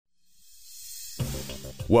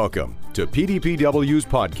Welcome to PDPW's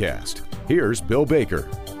podcast. Here's Bill Baker.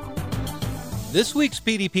 This week's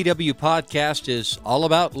PDPW podcast is all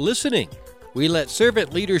about listening. We let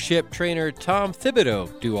servant leadership trainer Tom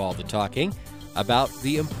Thibodeau do all the talking about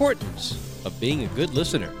the importance of being a good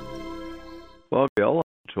listener. Well, Bill,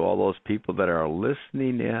 to all those people that are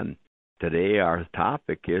listening in, today our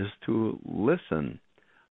topic is to listen.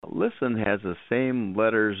 Listen has the same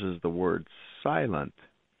letters as the word silent.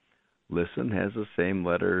 Listen has the same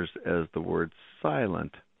letters as the word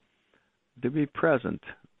silent. To be present,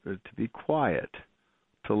 to be quiet,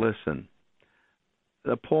 to listen.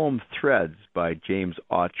 The poem Threads by James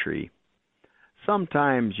Autry.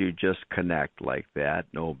 Sometimes you just connect like that,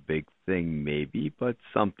 no big thing maybe, but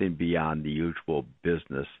something beyond the usual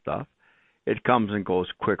business stuff. It comes and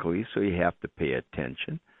goes quickly, so you have to pay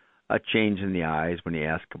attention. A change in the eyes when you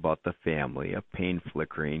ask about the family, a pain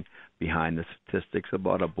flickering behind the statistics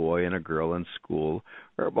about a boy and a girl in school,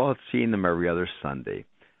 or about seeing them every other Sunday.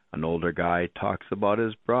 An older guy talks about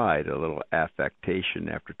his bride, a little affectation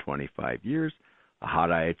after 25 years. A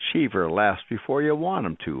hot-eye achiever laughs before you want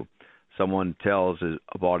him to. Someone tells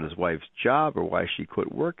about his wife's job or why she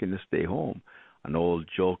quit working to stay home. An old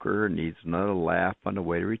joker needs another laugh on the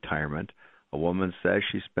way to retirement. A woman says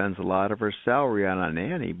she spends a lot of her salary on a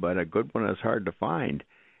nanny, but a good one is hard to find.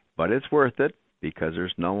 But it's worth it because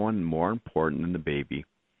there's no one more important than the baby.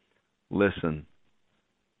 Listen.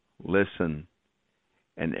 Listen.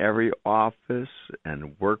 In every office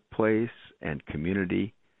and workplace and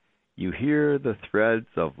community, you hear the threads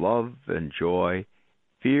of love and joy,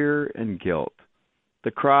 fear and guilt,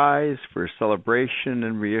 the cries for celebration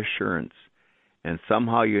and reassurance. And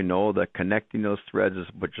somehow you know that connecting those threads is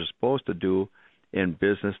what you're supposed to do, and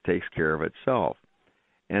business takes care of itself.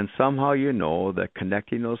 And somehow you know that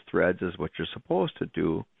connecting those threads is what you're supposed to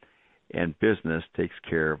do, and business takes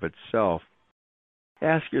care of itself.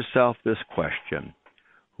 Ask yourself this question.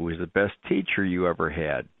 Who is the best teacher you ever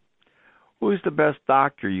had? Who is the best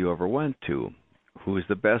doctor you ever went to? Who is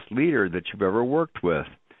the best leader that you've ever worked with?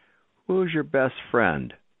 Who is your best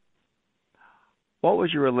friend? What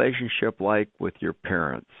was your relationship like with your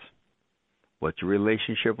parents? What's your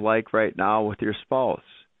relationship like right now with your spouse?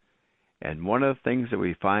 And one of the things that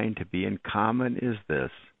we find to be in common is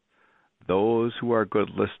this. Those who are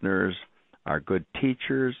good listeners are good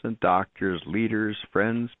teachers and doctors, leaders,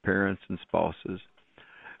 friends, parents, and spouses.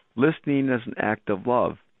 Listening is an act of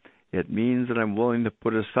love. It means that I'm willing to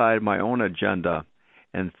put aside my own agenda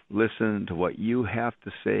and listen to what you have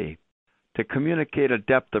to say, to communicate a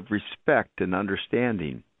depth of respect and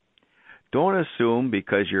understanding. Don't assume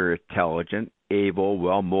because you're intelligent, able,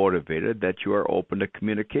 well-motivated that you are open to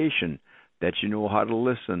communication, that you know how to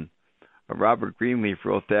listen. Robert Greenleaf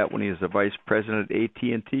wrote that when he was the vice president at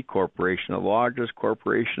AT&T Corporation, the largest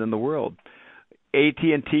corporation in the world.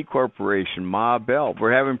 AT&T Corporation, Ma Bell,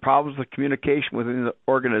 we're having problems with communication within the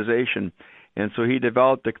organization, and so he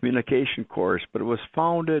developed a communication course, but it was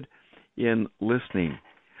founded in listening.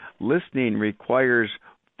 Listening requires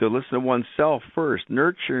to listen to oneself first,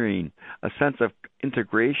 nurturing a sense of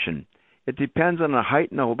integration. It depends on a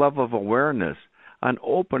heightened level of awareness, on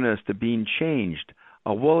openness to being changed,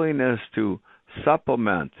 a willingness to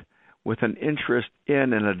supplement with an interest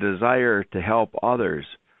in and a desire to help others.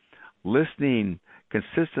 Listening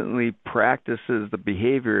consistently practices the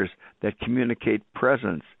behaviors that communicate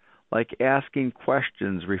presence, like asking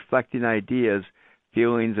questions, reflecting ideas,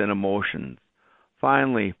 feelings, and emotions.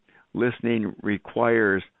 Finally, listening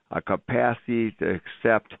requires a capacity to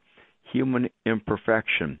accept human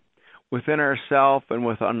imperfection within ourselves and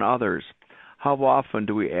within others. How often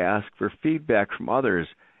do we ask for feedback from others?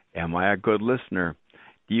 Am I a good listener?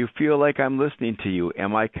 Do you feel like I'm listening to you?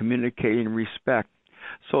 Am I communicating respect?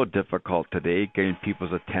 So difficult today getting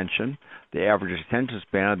people's attention. The average attention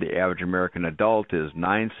span of the average American adult is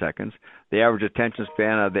 9 seconds. The average attention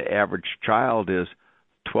span of the average child is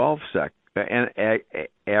 12 seconds. And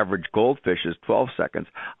average goldfish is 12 seconds.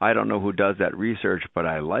 I don't know who does that research, but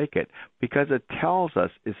I like it because it tells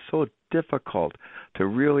us it's so difficult to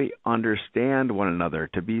really understand one another,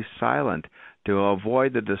 to be silent, to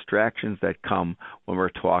avoid the distractions that come when we're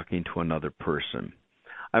talking to another person.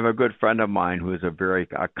 I have a good friend of mine who is a very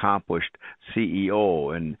accomplished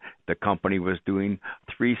CEO, and the company was doing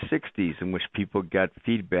 360s in which people get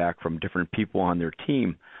feedback from different people on their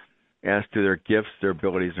team as to their gifts, their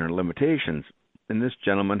abilities, and their limitations. And this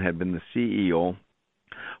gentleman had been the CEO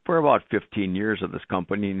for about 15 years of this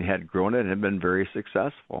company and had grown it and had been very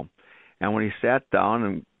successful. And when he sat down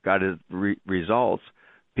and got his results,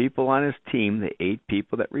 people on his team, the 8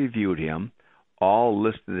 people that reviewed him, all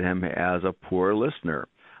listed him as a poor listener.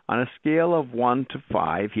 On a scale of 1 to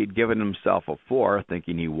 5, he'd given himself a 4,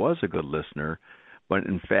 thinking he was a good listener, but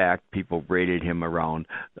in fact, people rated him around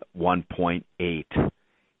 1.8.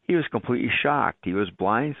 He was completely shocked. He was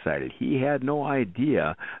blindsided. He had no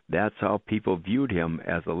idea that's how people viewed him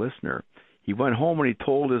as a listener. He went home and he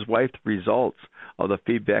told his wife the results of the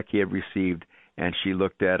feedback he had received, and she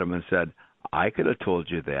looked at him and said, "I could have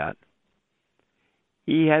told you that."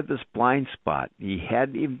 He had this blind spot. He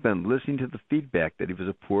hadn't even been listening to the feedback that he was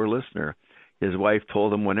a poor listener. His wife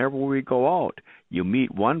told him, whenever we go out, you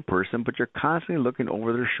meet one person, but you're constantly looking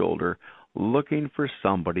over their shoulder, looking for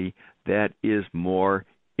somebody that is more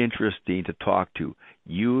interesting to talk to.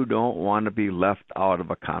 You don't want to be left out of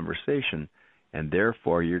a conversation, and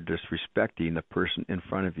therefore you're disrespecting the person in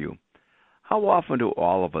front of you. How often do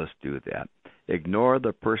all of us do that? Ignore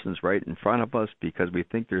the persons right in front of us because we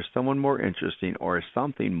think there's someone more interesting or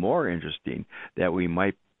something more interesting that we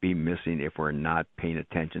might be missing if we're not paying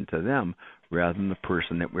attention to them rather than the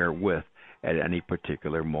person that we're with at any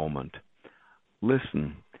particular moment.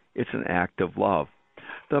 Listen. It's an act of love.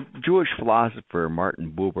 The Jewish philosopher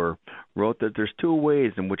Martin Buber wrote that there's two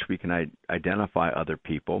ways in which we can identify other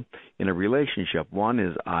people in a relationship. One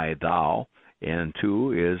is I-thou, and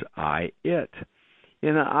two is I-it.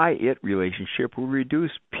 In an I-it relationship, we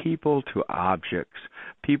reduce people to objects,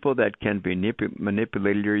 people that can be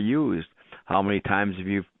manipulated or used. How many times have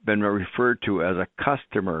you been referred to as a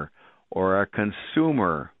customer or a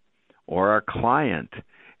consumer or a client?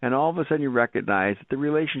 And all of a sudden you recognize that the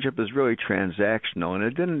relationship is really transactional, and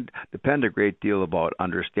it didn't depend a great deal about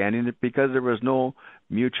understanding it because there was no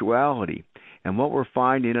mutuality. And what we're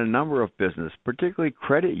finding in a number of business, particularly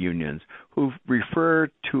credit unions, who refer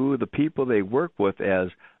to the people they work with as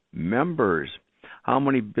members. How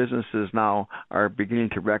many businesses now are beginning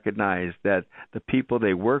to recognize that the people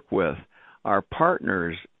they work with are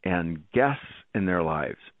partners and guests in their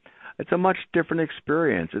lives? It's a much different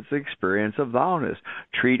experience. It's the experience of thou-ness.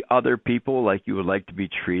 Treat other people like you would like to be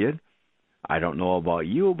treated. I don't know about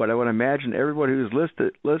you, but I would imagine everybody who's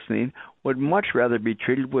listening would much rather be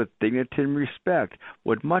treated with dignity and respect,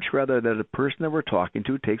 would much rather that the person that we're talking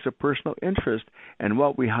to takes a personal interest in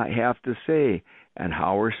what we have to say and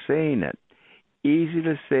how we're saying it. Easy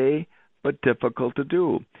to say, but difficult to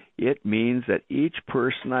do. It means that each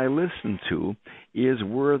person I listen to is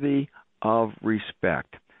worthy of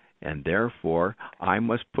respect, and therefore I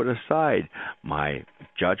must put aside my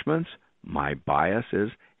judgments, my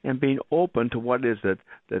biases, and being open to what is it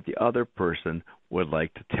that the other person would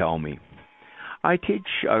like to tell me. I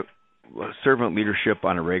teach servant leadership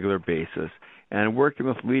on a regular basis, and working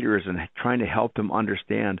with leaders and trying to help them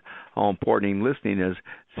understand how important listening is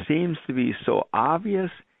seems to be so obvious,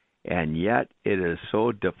 and yet it is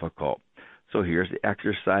so difficult. So here's the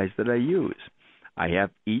exercise that I use. I have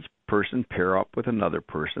each person pair up with another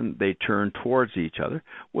person. They turn towards each other,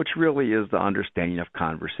 which really is the understanding of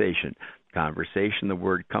conversation. Conversation, the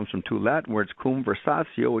word comes from two Latin words,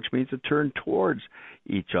 conversatio, which means to turn towards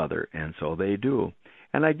each other, and so they do.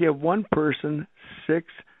 And I give one person 6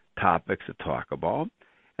 topics to talk about,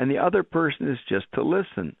 and the other person is just to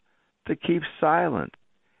listen, to keep silent.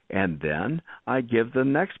 And then I give the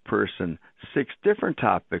next person 6 different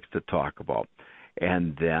topics to talk about.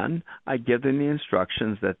 And then I give them the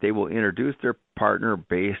instructions that they will introduce their partner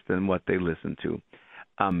based on what they listen to.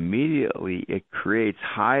 Immediately, it creates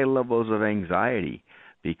high levels of anxiety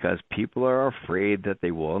because people are afraid that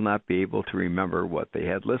they will not be able to remember what they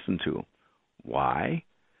had listened to. Why?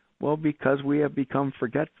 Well, because we have become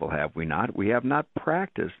forgetful, have we not? We have not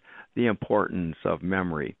practiced the importance of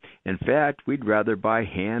memory. In fact, we'd rather buy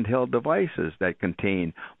handheld devices that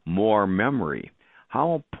contain more memory.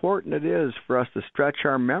 How important it is for us to stretch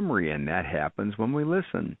our memory, and that happens when we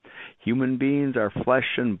listen. Human beings are flesh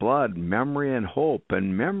and blood, memory and hope,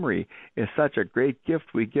 and memory is such a great gift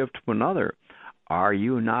we give to another. Are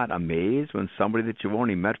you not amazed when somebody that you've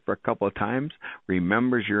only met for a couple of times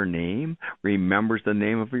remembers your name, remembers the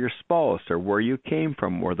name of your spouse, or where you came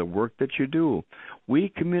from, or the work that you do?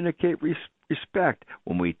 We communicate respect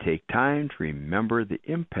when we take time to remember the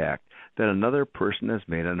impact that another person has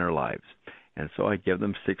made on our lives. And so I give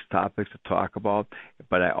them 6 topics to talk about,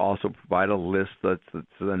 but I also provide a list so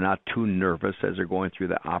they're not too nervous as they're going through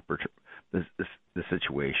the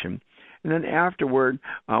situation. And then afterward,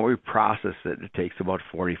 we process it. It takes about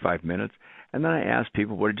 45 minutes. And then I ask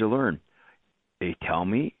people, what did you learn? They tell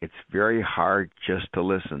me it's very hard just to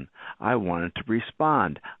listen. I wanted to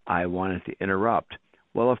respond. I wanted to interrupt.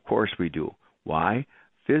 Well, of course we do. Why?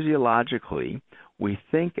 Physiologically, we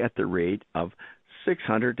think at the rate of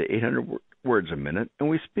 600 to 800 words a minute, and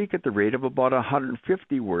we speak at the rate of about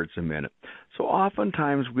 150 words a minute. So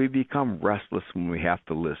oftentimes we become restless when we have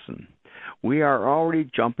to listen. We are already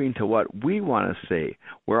jumping to what we want to say.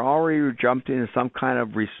 We're already jumping to some kind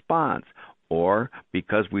of response, or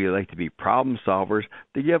because we like to be problem solvers,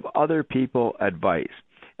 to give other people advice.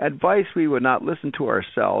 Advice we would not listen to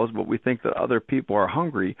ourselves, but we think that other people are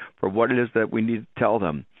hungry for what it is that we need to tell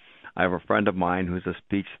them. I have a friend of mine who's a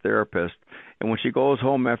speech therapist, and when she goes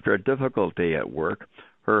home after a difficult day at work,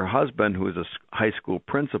 her husband, who is a high school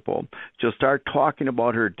principal, she'll start talking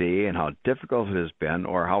about her day and how difficult it has been,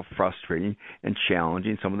 or how frustrating and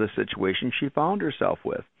challenging some of the situations she found herself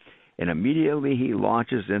with. And immediately he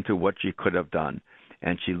launches into what she could have done.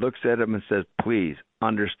 And she looks at him and says, "Please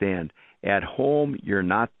understand, at home you're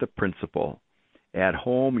not the principal. At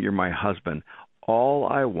home you're my husband. All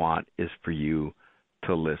I want is for you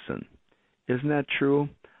to listen." Isn't that true?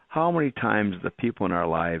 How many times the people in our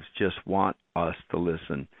lives just want us to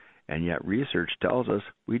listen, and yet research tells us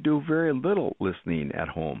we do very little listening at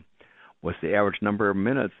home. What's the average number of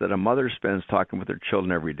minutes that a mother spends talking with her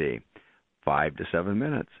children every day? 5 to 7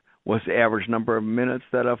 minutes. What's the average number of minutes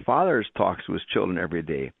that a father talks to his children every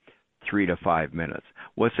day? 3 to 5 minutes.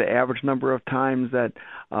 What's the average number of times that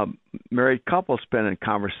married couples spend in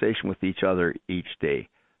conversation with each other each day?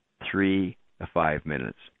 3 to 5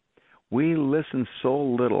 minutes. We listen so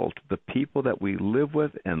little to the people that we live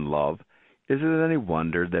with and love. Is it any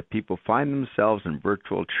wonder that people find themselves in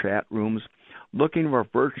virtual chat rooms looking for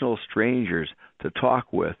virtual strangers to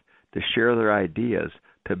talk with, to share their ideas,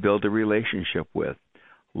 to build a relationship with?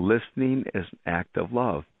 Listening is an act of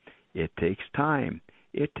love. It takes time.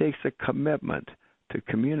 It takes a commitment to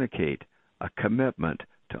communicate, a commitment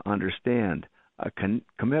to understand, a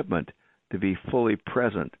commitment to be fully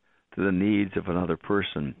present to the needs of another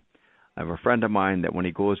person. I have a friend of mine that when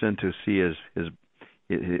he goes in to see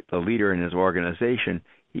the leader in his organization,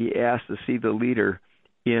 he asks to see the leader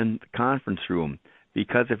in the conference room,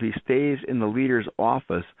 because if he stays in the leader's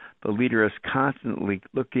office, the leader is constantly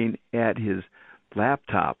looking at his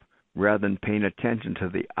laptop rather than paying attention to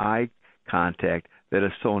the eye contact that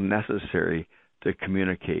is so necessary to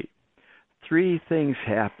communicate. 3 things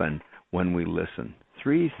happen when we listen.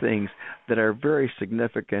 3 things that are very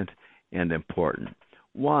significant and important.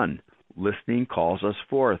 1, listening calls us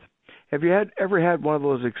forth. Have you ever had one of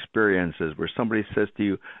those experiences where somebody says to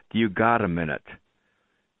you, "Do you got a minute?"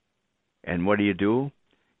 And what do?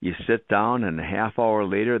 You sit down, and a half hour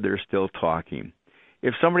later, they're still talking.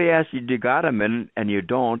 If somebody asks you, "Do you got a minute?" and you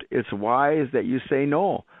don't, it's wise that you say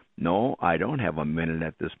no. "No, I don't have a minute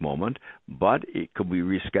at this moment, but it could be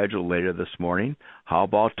rescheduled later this morning. How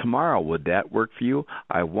about tomorrow? Would that work for you?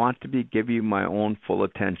 I want to give you my own full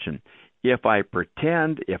attention." If I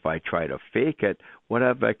pretend, if I try to fake it, what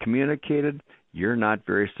have I communicated? You're not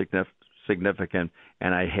very significant,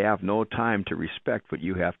 and I have no time to respect what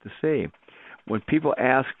you have to say. When people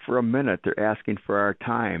ask for a minute, they're asking for our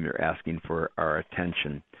time. They're asking for our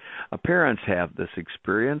attention. Parents have this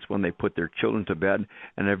experience when they put their children to bed,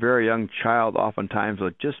 and a very young child oftentimes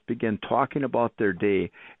will just begin talking about their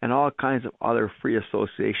day and all kinds of other free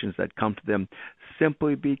associations that come to them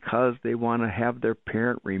simply because they want to have their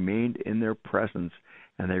parent remain in their presence,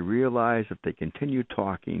 and they realize if they continue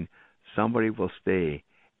talking, somebody will stay,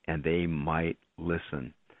 and they might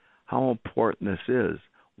listen. How important this is.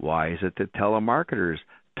 Why is it that telemarketers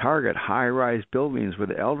target high-rise buildings where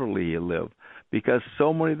the elderly live? Because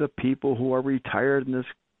so many of the people who are retired in this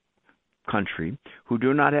country, who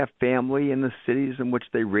do not have family in the cities in which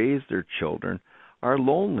they raise their children, are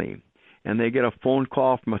lonely. And they get a phone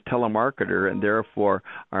call from a telemarketer and therefore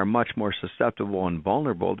are much more susceptible and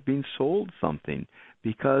vulnerable to being sold something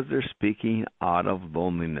because they're speaking out of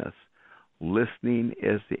loneliness. Listening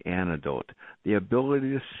is the antidote, the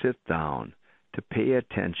ability to sit down, to pay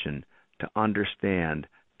attention, to understand,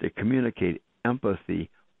 to communicate empathy,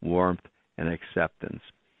 warmth, and acceptance.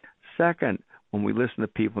 Second, when we listen to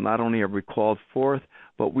people, not only are we called forth,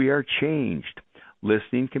 but we are changed.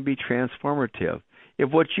 Listening can be transformative. If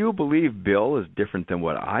what you believe, Bill, is different than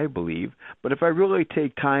what I believe, but if I really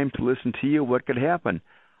take time to listen to you, what could happen?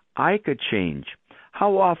 I could change.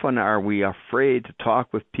 How often are we afraid to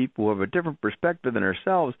talk with people who have a different perspective than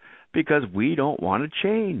ourselves because we don't want to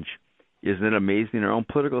change? Isn't it amazing in our own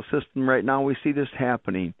political system right now we see this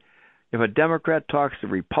happening? If a Democrat talks to a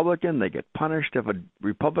Republican, they get punished. If a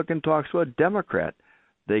Republican talks to a Democrat,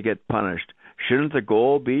 they get punished. Shouldn't the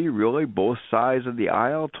goal be really both sides of the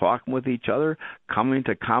aisle talking with each other, coming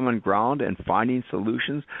to common ground and finding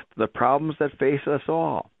solutions to the problems that face us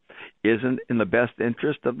all? Isn't in the best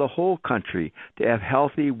interest of the whole country to have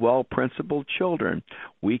healthy, well-principled children?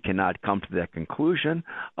 We cannot come to that conclusion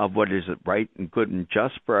of what is right and good and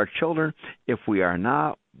just for our children if we are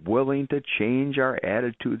not willing to change our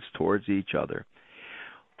attitudes towards each other.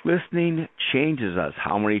 Listening changes us.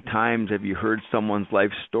 How many times have you heard someone's life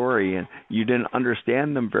story and you didn't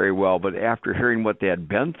understand them very well, but after hearing what they had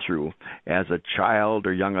been through as a child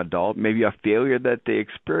or young adult, maybe a failure that they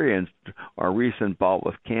experienced or a recent bout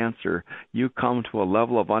with cancer, you come to a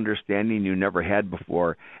level of understanding you never had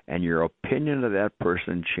before, and your opinion of that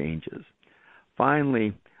person changes.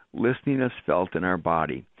 Finally, listening is felt in our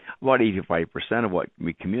body. About 85% of what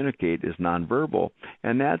we communicate is nonverbal,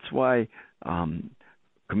 and that's why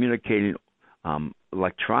communicating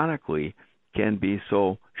electronically can be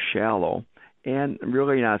so shallow and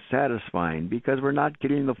really not satisfying, because we're not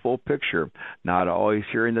getting the full picture, not always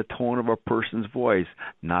hearing the tone of a person's voice,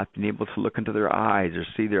 not being able to look into their eyes or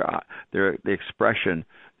see the expression.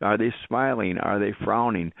 Are they smiling? Are they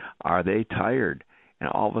frowning? Are they tired? And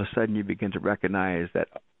all of a sudden you begin to recognize that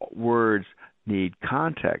words need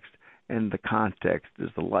context, and the context is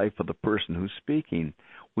the life of the person who's speaking.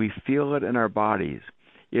 We feel it in our bodies.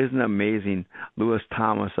 Isn't it amazing? Lewis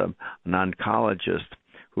Thomas, an oncologist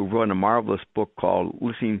who wrote a marvelous book called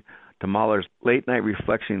Listening to Mahler's Late Night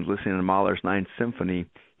Reflections, Listening to Mahler's Ninth Symphony,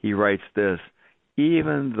 he writes this: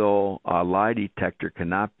 even though a lie detector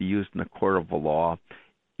cannot be used in a court of law,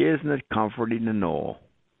 isn't it comforting to know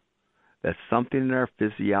that something in our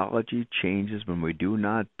physiology changes when we do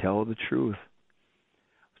not tell the truth?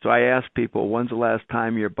 So I ask people, when's the last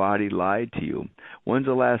time your body lied to you? When's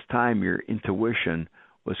the last time your intuition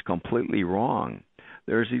was completely wrong?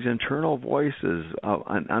 There's these internal voices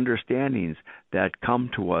and understandings that come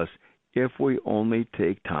to us if we only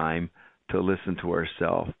take time to listen to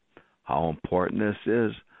ourselves. How important this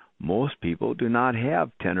is. Most people do not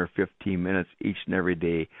have 10 or 15 minutes each and every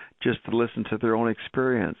day just to listen to their own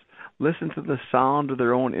experience. Listen to the sound of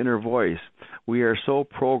their own inner voice. We are so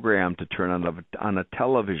programmed to turn on a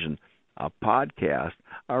television, a podcast,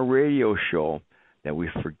 a radio show, that we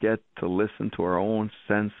forget to listen to our own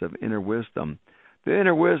sense of inner wisdom. The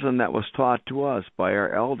inner wisdom that was taught to us by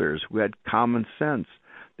our elders who had common sense.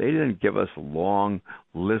 They didn't give us long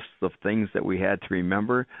lists of things that we had to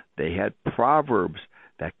remember. They had proverbs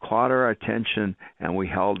that caught our attention, and we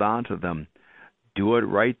held on to them. Do it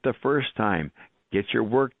right the first time. Get your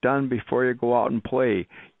work done before you go out and play.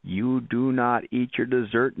 You do not eat your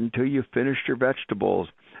dessert until you finish your vegetables.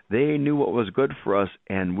 They knew what was good for us,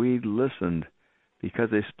 and we listened, because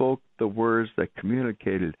they spoke the words that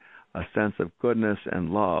communicated a sense of goodness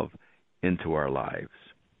and love into our lives.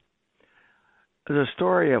 There's a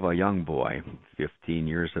story of a young boy, 15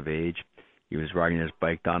 years of age. He was riding his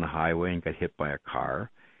bike down a highway and got hit by a car.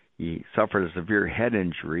 He suffered a severe head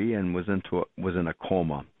injury and was in a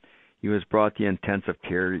coma. He was brought to the intensive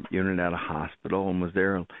care unit at a hospital and was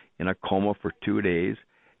there in a coma for 2 days.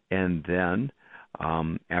 And then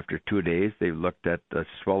after 2 days, they looked at the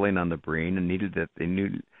swelling on the brain and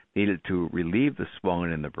needed to relieve the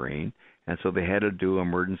swelling in the brain, and so they had to do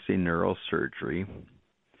emergency neurosurgery.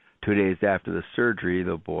 2 days after the surgery,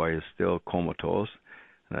 the boy is still comatose,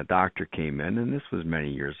 and a doctor came in, and this was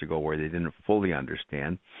many years ago where they didn't fully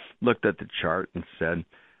understand, looked at the chart and said,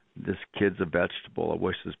 this kid's a vegetable. I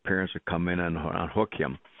wish his parents would come in and unhook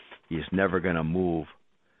him. He's never going to move.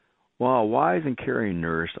 Well, a wise and caring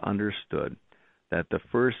nurse understood that the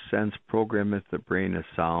first sense program into the brain is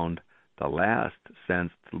sound, the last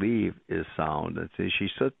sense to leave is sound. And so she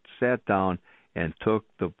sat down and took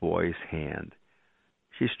the boy's hand.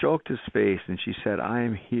 She stroked his face and she said, I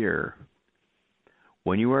am here.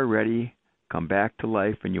 When you are ready, come back to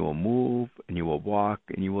life and you will move and you will walk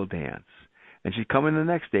and you will dance. And she'd come in the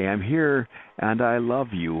next day, I'm here and I love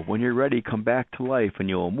you. When you're ready, come back to life and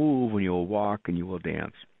you will move and you will walk and you will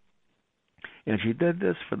dance. And she did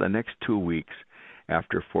this for the next 2 weeks.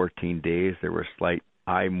 After 14 days, there was slight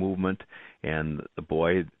eye movement, and the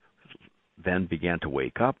boy then began to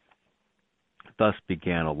wake up. Thus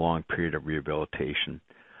began a long period of rehabilitation.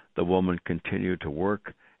 The woman continued to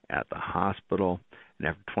work at the hospital, and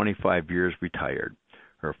after 25 years retired.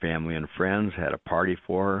 Her family and friends had a party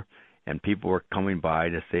for her, and people were coming by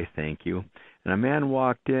to say thank you. And a man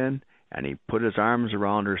walked in, and he put his arms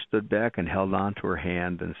around her, stood back, and held on to her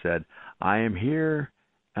hand and said, I am here,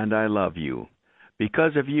 and I love you.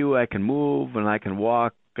 Because of you, I can move, and I can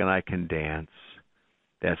walk, and I can dance.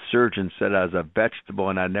 That surgeon said I was a vegetable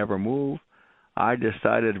and I'd never move. I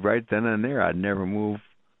decided right then and there I'd never move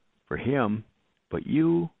for him. But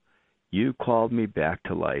you called me back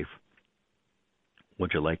to life.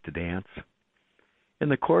 Would you like to dance? In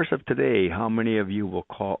the course of today, how many of you will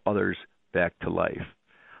call others back to life?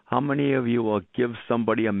 How many of you will give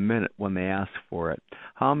somebody a minute when they ask for it?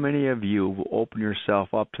 How many of you will open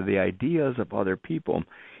yourself up to the ideas of other people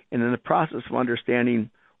and in the process of understanding,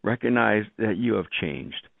 recognize that you have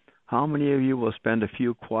changed? How many of you will spend a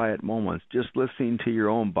few quiet moments just listening to your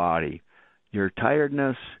own body, your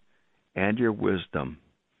tiredness and your wisdom,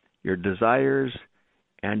 your desires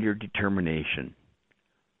and your determination?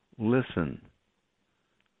 Listen.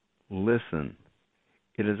 Listen.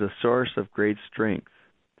 It is a source of great strength.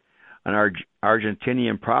 An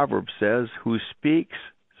Argentinian proverb says, "Who speaks,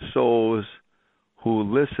 sows. Who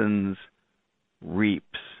listens,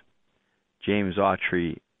 reaps." James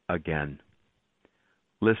Autry again.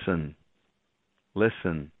 Listen.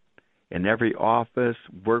 Listen. In every office,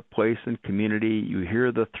 workplace, and community, you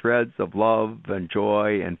hear the threads of love and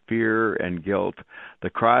joy and fear and guilt, the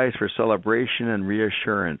cries for celebration and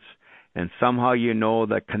reassurance. And somehow you know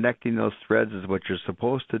that connecting those threads is what you're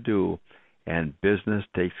supposed to do, and business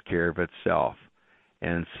takes care of itself.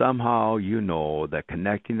 And somehow you know that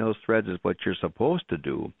connecting those threads is what you're supposed to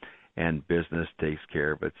do, and business takes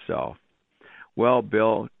care of itself. Well,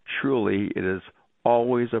 Bill, truly it is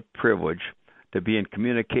always a privilege to be in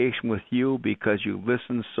communication with you because you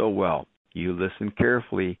listen so well. You listen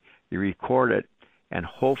carefully, you record it, and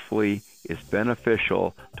hopefully it's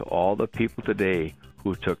beneficial to all the people today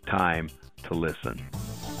who took time to listen.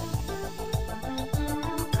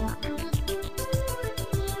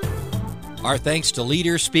 Our thanks to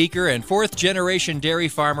leader, speaker, and fourth-generation dairy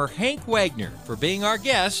farmer Hank Wagner for being our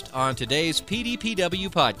guest on today's PDPW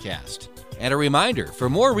podcast. And a reminder, for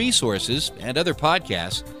more resources and other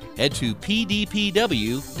podcasts, head to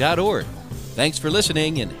pdpw.org. Thanks for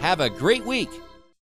listening and have a great week.